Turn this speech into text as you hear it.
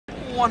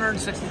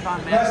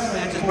160-pound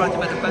match is brought to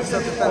you by Defense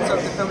Up,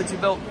 Defense You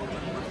built. Kid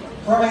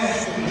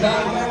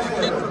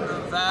from the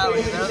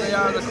Valley. There they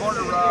are, the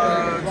corner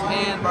roads.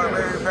 And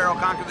Barbarian Apparel,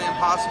 conquer the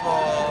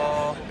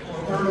impossible.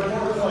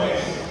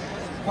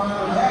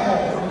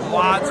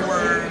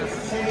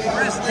 Wadsworth.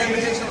 Grizzly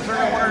Invitational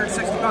Tournament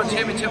 160-pound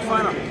championship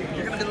final.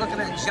 You're going to be looking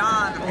at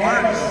John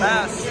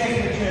Best. He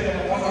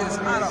is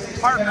out of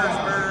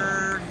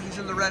Parkersburg. He's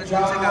in the red. He's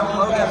going to take on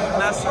Logan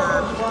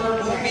Messer.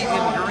 Will be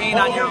in green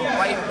on your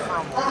right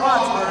from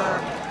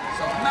Wadsworth.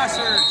 So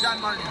Messer,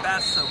 John Martin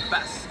Best, so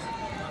Best.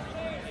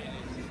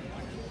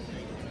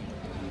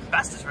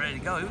 Best is ready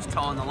to go. He was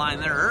towing the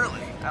line there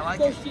early. I like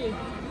it.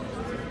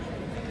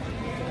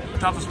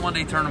 Toughest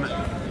one-day tournament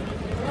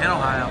in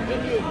Ohio.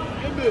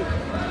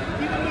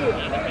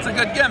 It's a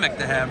good gimmick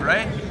to have,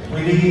 right?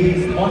 We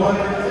need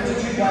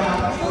 152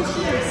 pounds.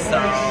 So,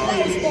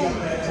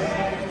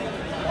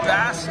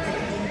 Best,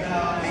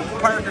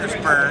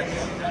 Parkersburg.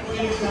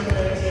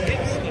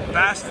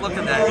 Best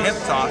looking at hip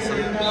toss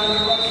him.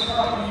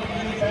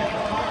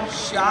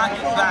 Shot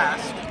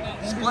Best.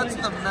 Splits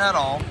the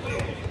middle.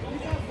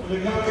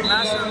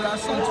 Messer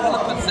wrestling to the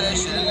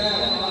position.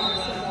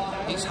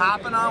 He's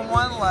hopping on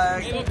one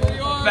leg.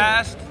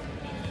 Best.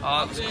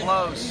 Oh, it was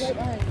close.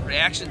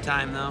 Reaction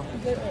time, though.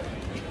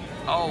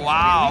 Oh,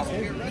 wow.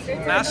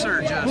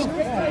 Messer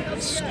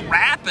just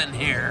scrapping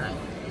here.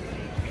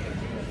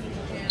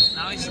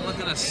 Now he's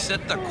looking to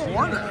sit the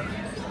corner.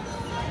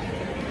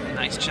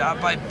 Nice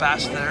job by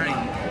Best there. He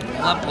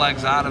limp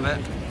legs out of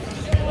it.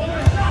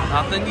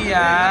 Nothing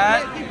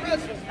yet.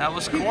 That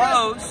was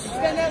close.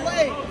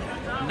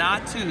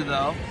 Not two,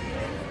 though.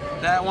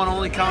 That one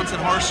only counts in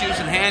horseshoes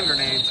and hand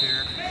grenades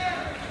here.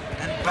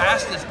 And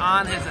Best is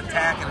on his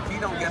attack, and if you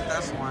don't get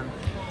this one,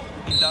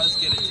 he does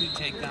get a 2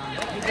 takedown.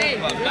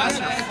 But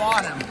Messer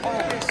fought him.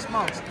 Holy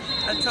smokes.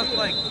 That took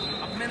like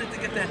a minute to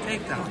get that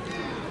takedown.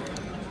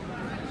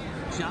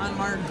 John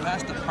Martin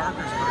Best of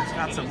Parkersburg's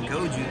got some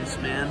go juice,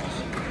 man.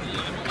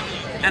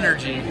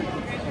 Energy.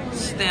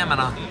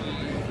 Stamina.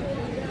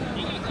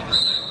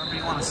 Whatever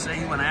you want to say,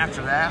 he went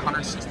after that.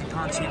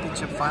 160-pound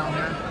championship final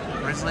here.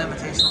 Grizzly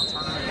Invitational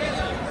Tournament.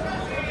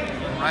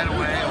 Right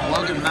away,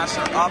 Logan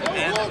Messer up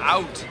and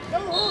out.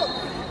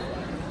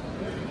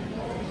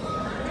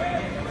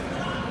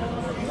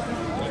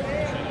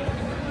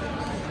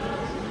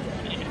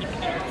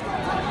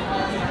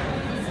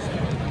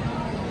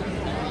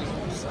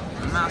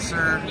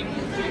 Messer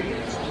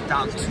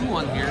down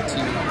 2-1 here to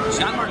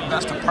John Martin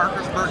Best of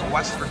Parkersburg,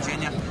 West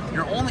Virginia.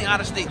 Your only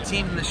out-of-state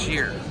team this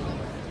year.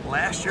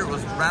 Last year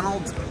was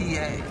Reynolds,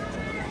 PA.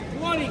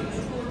 20.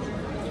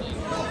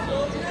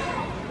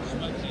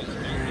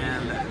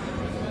 And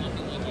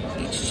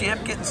each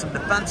champ getting some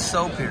defense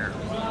soap here.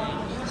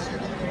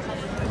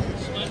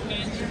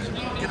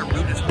 Get a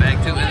Rudis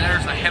bag too, and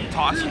there's a hip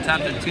toss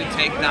attempt and 2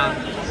 takedown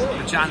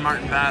for John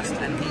Martin Best,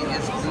 and he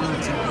is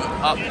going to be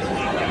up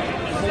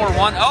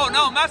 4-1. Oh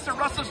no, Messer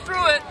wrestles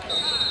through it.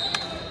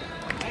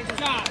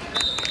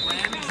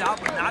 Randy's out,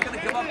 but not going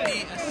to give up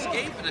the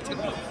escape, and it's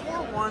going to be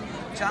 4-1.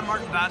 John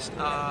Martin Best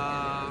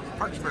of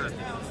Parkersburg.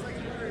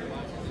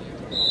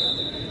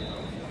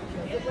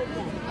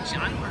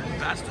 John Martin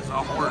Best is a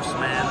horse,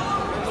 man.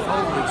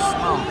 Holy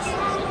smokes.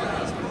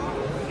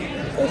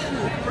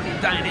 Pretty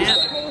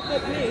dynamic.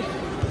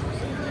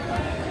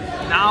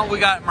 Now we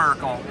got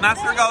Merkel.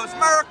 Messer goes,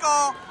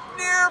 Merkel!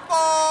 Near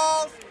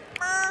falls!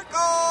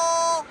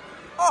 Merkel!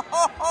 Ho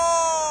ho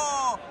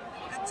ho!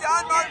 And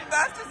John Martin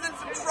Best is in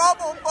some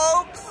trouble,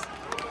 folks!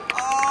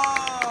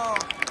 Oh!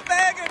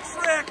 Bag of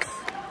tricks!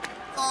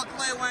 That's all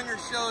Clay Wenger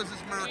shows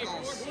is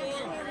Merkels.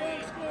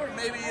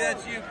 Maybe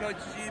that's you, Coach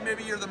G.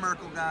 Maybe you're the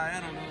Merkel guy. I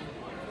don't know.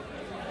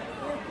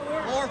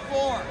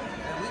 4-4.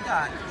 And we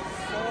got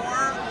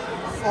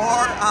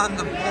 4-4 on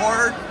the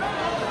board.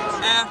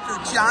 After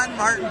John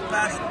Martin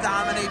Best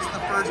dominates the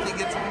first, he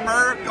gets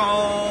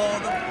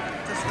Merkled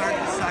to start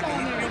the second.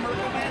 You can do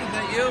Merkel, man? Is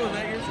that you? Is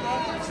that your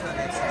stuff?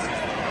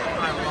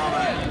 I love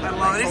it. I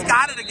love it. He's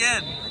got it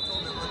again.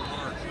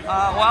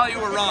 Well, you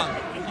were wrong.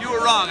 You were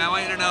wrong. I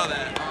want you to know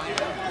that.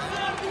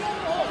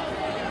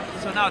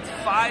 So now it's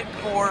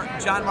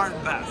 5-4, John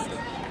Martin Best.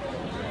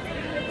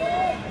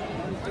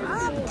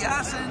 I'm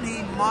guessing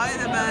he might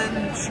have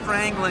been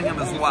strangling him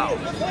as well.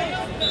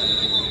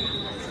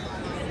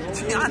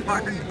 John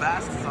Martin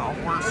Best is a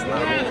horse,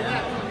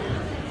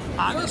 though.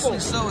 Obviously,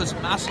 so is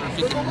Messer if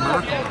he can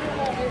Merkel.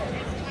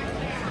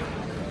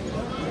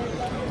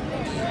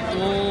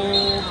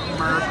 Old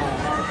Merkel.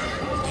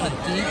 A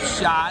deep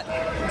shot,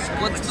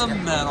 splits the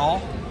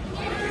middle.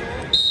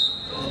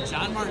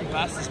 John Martin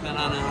Best has been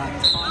on a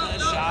ton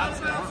of shots,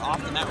 and we're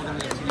off the mat. We're going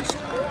to get a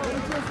restart.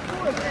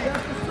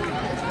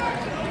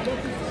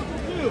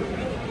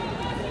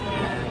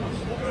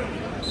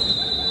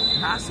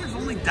 Messer's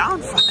only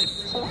down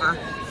 5-4.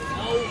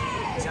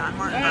 John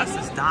Martin Best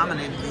has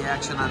dominated the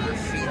action on their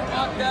feet.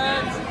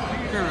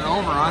 They're an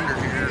over-under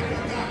here.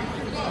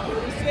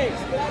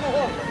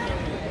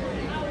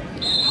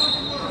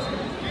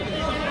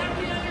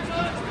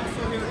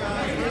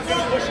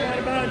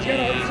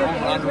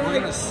 Over-under, we're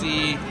going to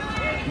see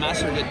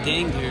Messer get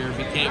dinged here if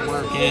he can't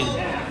work in.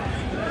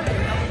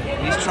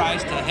 He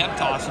tries to hip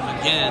toss him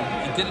again.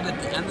 He did it at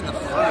the end of the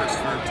first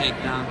for a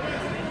takedown.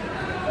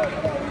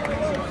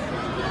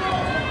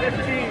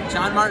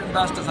 John Martin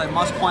Best, as I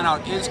must point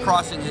out, is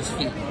crossing his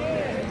feet.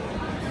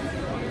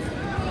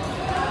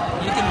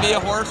 You can be a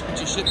horse, but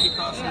you shouldn't be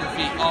crossing your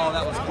feet. Oh,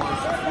 that was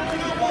close.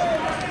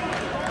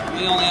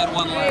 He only had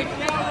one leg.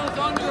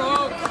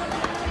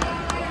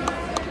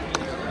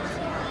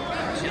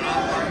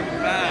 John Martin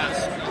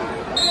Best.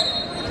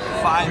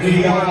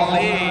 5-4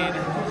 lead.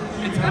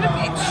 It's going to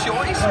be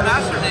Choice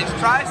Messer.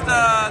 Tries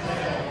to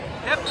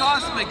hip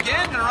toss him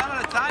again. Going to run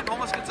out of time.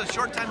 Almost gets a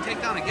short time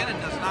takedown again and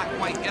does not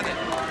quite get it.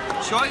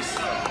 Choice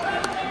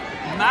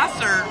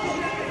Messer.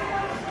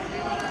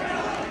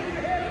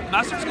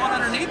 Messer's going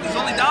underneath. He's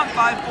only down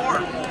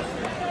 5-4.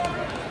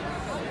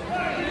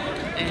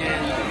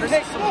 And this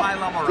is some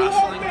high-level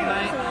wrestling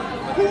tonight.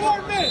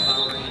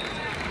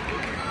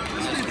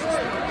 This is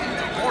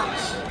a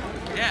horse.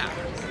 Yeah.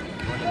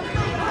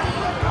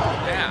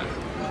 Yeah.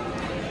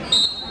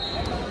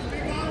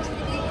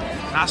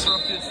 Messer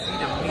up to his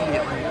feet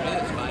immediately.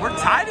 We're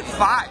tied at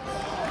 5.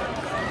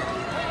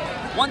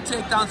 One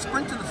takedown,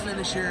 sprint to the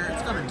finish here.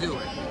 It's going to do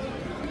it.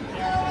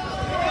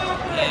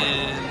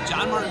 And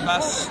John Martin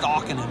Best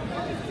stalking him.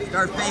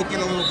 Start faking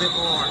a little bit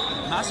more.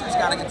 Messer's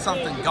got to get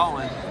something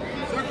going.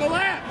 Circle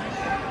left.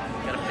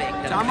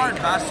 John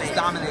Martin Best has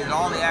dominated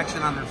all the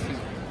action on their feet.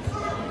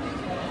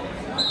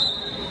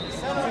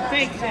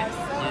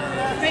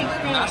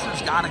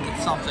 Messer's got to get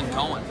something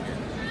going.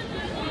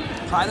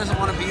 Probably doesn't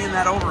want to be in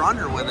that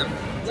over-under with him.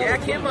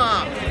 Jack him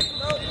up.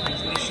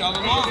 He's going to shove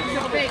him off.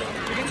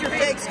 Get your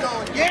fakes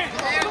going. Yeah.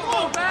 Come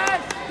on,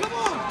 man. Come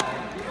on.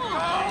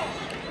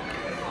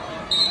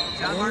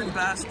 John Martin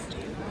Best.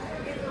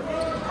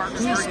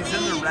 Parkersburg is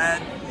in the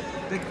red.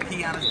 Big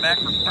P on his back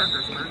for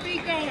Parkersburg.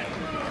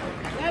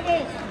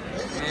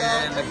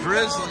 And the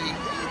Grizzly,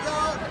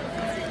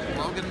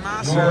 Logan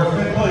Messer,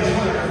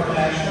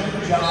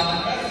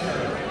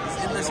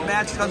 is in this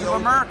match because of a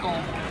miracle.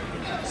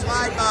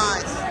 Slide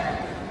bys.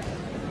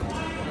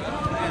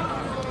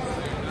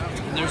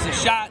 And there's a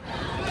shot.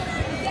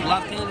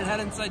 Left-handed head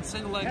inside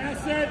single leg.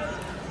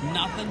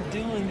 Nothing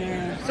doing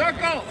there.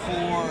 Circle.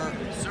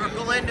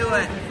 Circle into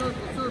it.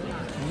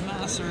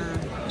 Messer.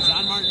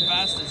 John Martin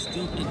Best is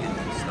doing it.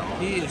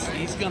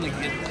 He's going to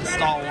get the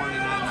stall warning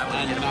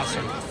on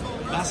Messer.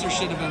 Messer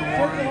should have been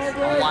warned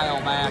a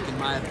while back, in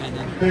my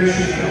opinion.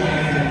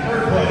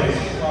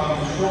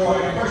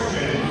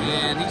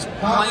 And he's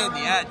playing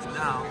the edge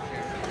now.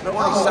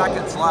 20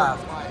 seconds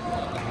left.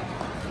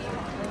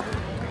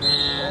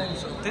 And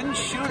didn't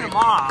shoot him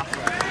off.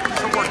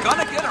 So we're going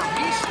to get a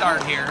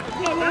restart here.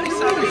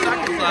 37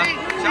 seconds left.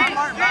 John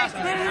Martin Best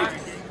has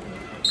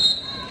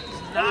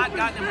not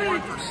gotten him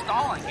warned for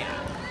stalling yet.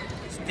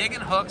 He's digging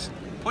hooks,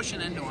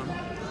 pushing into him.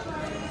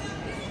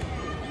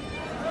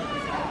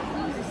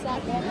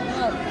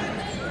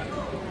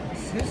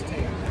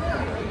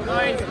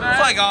 It's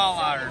like all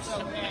ours.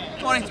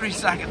 23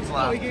 seconds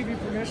left. He gave you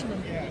permission to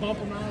bump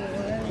him out of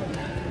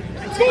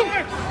the way.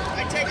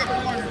 I take a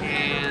corner.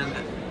 And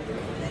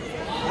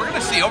we're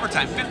going to see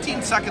overtime.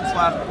 15 seconds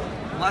left.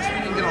 Unless we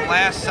can get a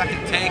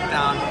last-second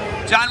takedown.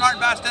 John Martin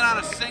Best in on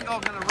a single.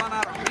 Going to run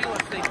out of real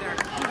estate there.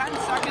 10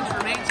 seconds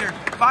remains here.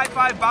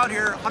 5-5 bout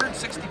here.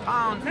 160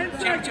 pounds.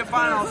 Championship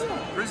finals.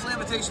 Grizzly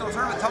Invitational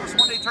Tournament. Toughest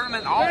one-day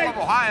tournament. All of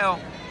Ohio.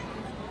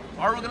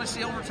 Are we going to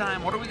see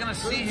overtime? What are we going to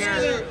see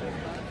here?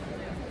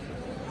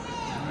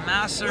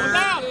 Messer,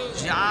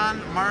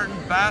 John Martin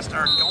Best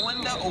are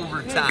going to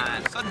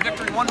overtime. Sudden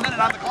victory, 1 minute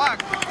on the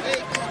clock.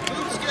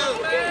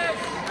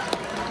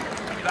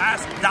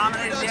 Best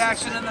dominated the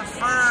action in the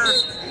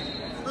first.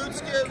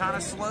 Kind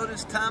of slowed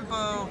his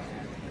tempo.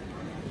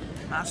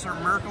 Messer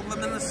merkled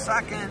him in the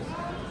second.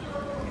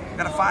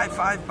 Got a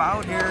 5-5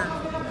 bout here.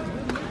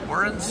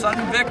 We're in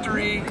sudden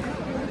victory.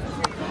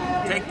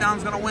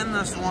 Takedown's going to win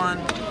this one.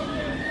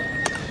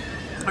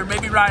 Or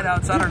maybe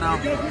rideouts, I don't know.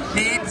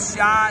 Deep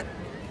shot.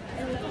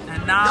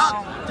 And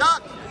now,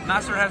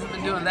 Messer hasn't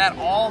been doing that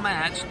all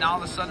match. Now all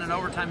of a sudden in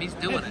overtime, he's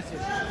doing it.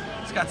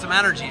 He's got some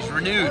energy. He's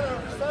renewed.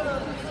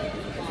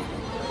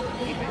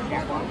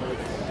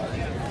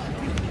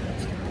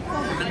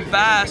 And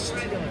Best.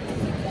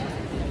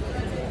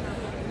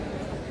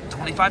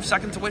 25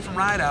 seconds away from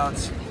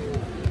rideouts.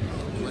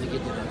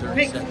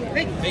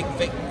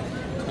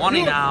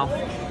 20 now.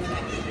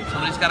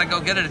 Somebody's got to go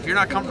get it. If you're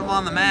not comfortable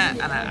on the mat,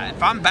 and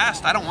if I'm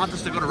Best, I don't want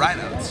this to go to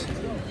rideouts.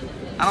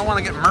 I don't want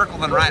to get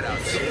merkled in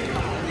rideouts.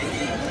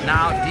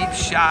 Now, deep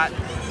shot.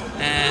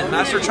 And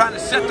Messer trying to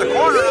set the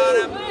corner on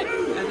him.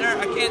 And there,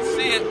 I can't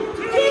see it.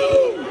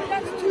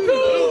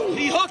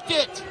 He hooked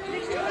it. Is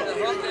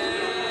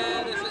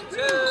it 2?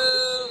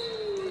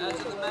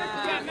 That's the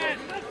mat.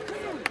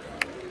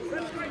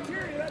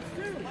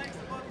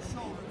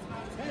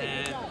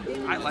 And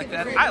I like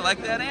that. I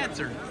like that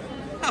answer.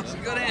 That was a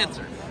good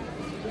answer.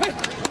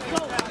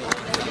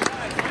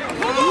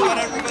 Cut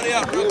everybody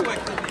up real quick.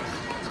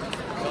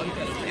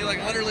 He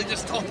like literally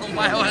just told them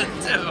why I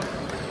wanted to.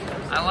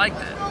 I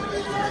liked it.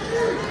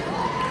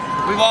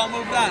 We've all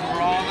moved on.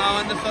 We're all now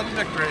into sudden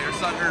victory or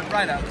sudden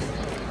right up.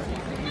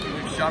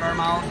 We've shut our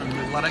mouths and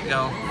we've let it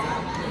go.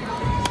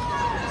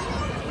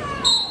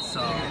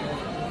 So.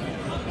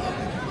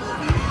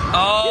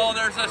 Oh,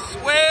 there's a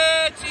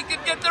switch. He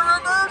could get the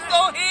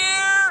reversal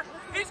here.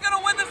 He's going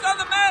to win this on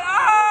the mat.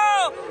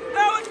 Oh,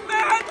 that was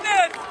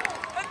madness.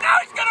 And now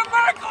he's going to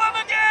Merkle him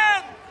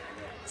again.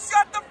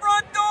 Shut the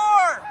front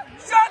door.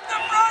 Shut the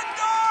front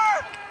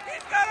door.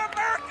 He's going to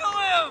Merkle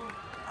him.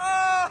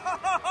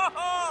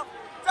 Oh,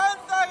 10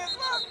 seconds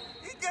left.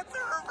 He gets a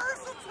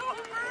reversal to a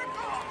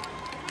Merkle.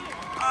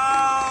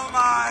 Oh,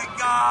 my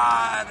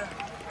God.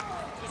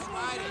 Just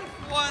ride it.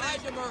 What Ride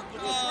is, the Merkle.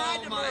 Just oh,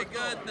 ride the my Merkle.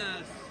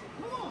 goodness.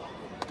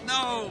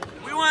 No,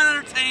 we want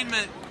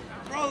entertainment.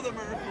 Throw the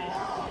Merkle.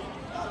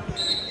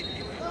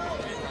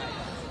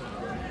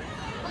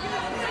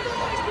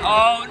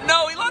 Oh,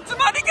 no, he lets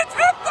him on. He gets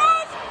hit,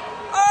 though.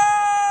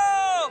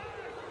 Oh!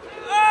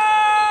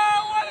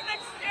 Oh, what an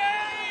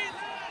exchange.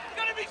 It's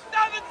going to be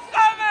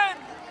 7-7.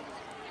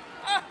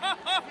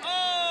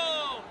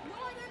 Oh!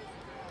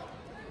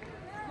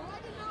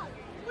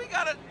 We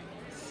got a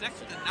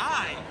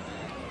 6-9.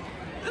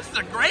 This is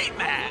a great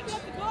match.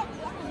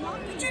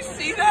 Did you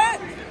see that?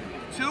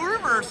 2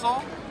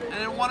 reversal and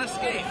then 1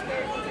 escape.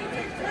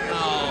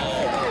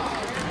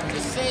 The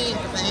same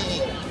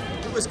thing.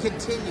 It was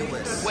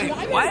continuous. Wait,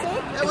 what?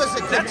 That was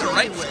a That's a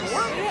right continuous.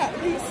 score?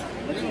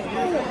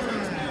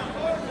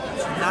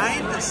 It's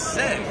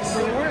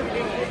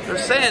 9-6. They're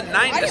saying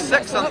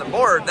 9-6 on the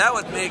board. That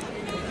would make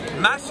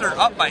Messer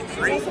up by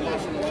 3. It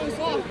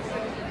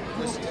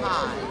was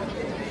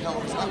tied. No,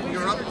 it was up.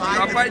 You're up 5.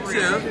 You're up by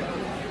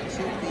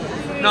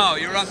 2. No,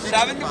 you're up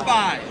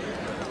 7-5.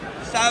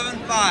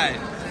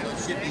 7-5.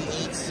 Should be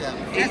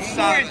 8-7.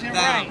 8-7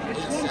 down.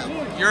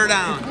 8-7. You're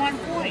down. 1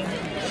 point.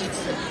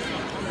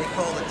 8-7. They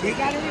call it. We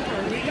got a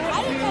reverse. We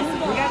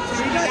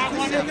got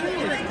 1 and 3.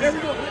 There we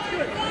go.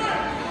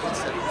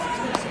 Let's do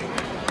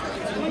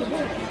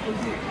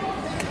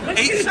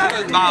it.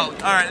 8-7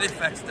 bout. All right, they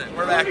fixed it.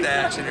 We're back to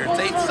action here. It's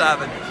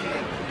 8-7.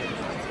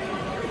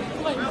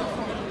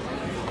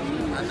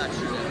 I'm not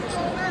sure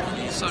that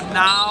was. So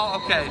now,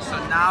 okay, so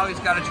now he's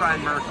got to try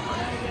and Merkle it.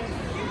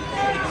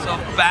 So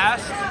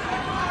Best,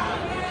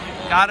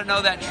 got to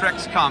know that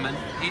trick's coming.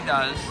 He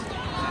does.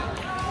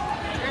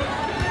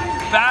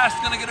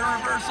 Best going to get a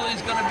reversal.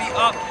 He's going to be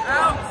up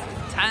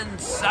 10-7.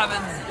 It's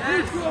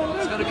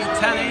going to be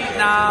 10-8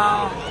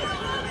 now.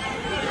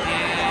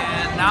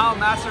 And now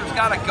Messer's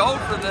got to go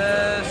for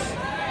this.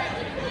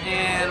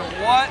 And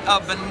what a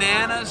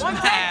bananas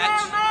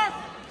match.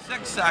 6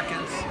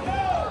 seconds.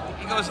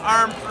 He goes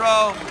arm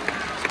throw,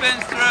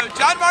 spins through.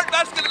 John Martin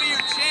Best's going to be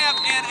your champ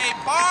and a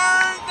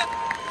barn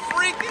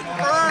freaking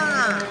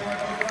burner.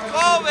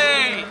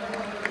 12-8.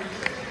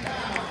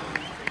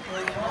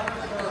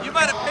 You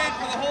might have paid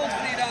for the whole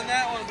seat on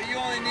that one, but you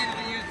only needed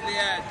to use the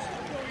edge.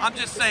 I'm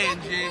just saying,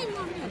 G.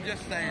 I'm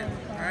just saying,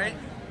 all right?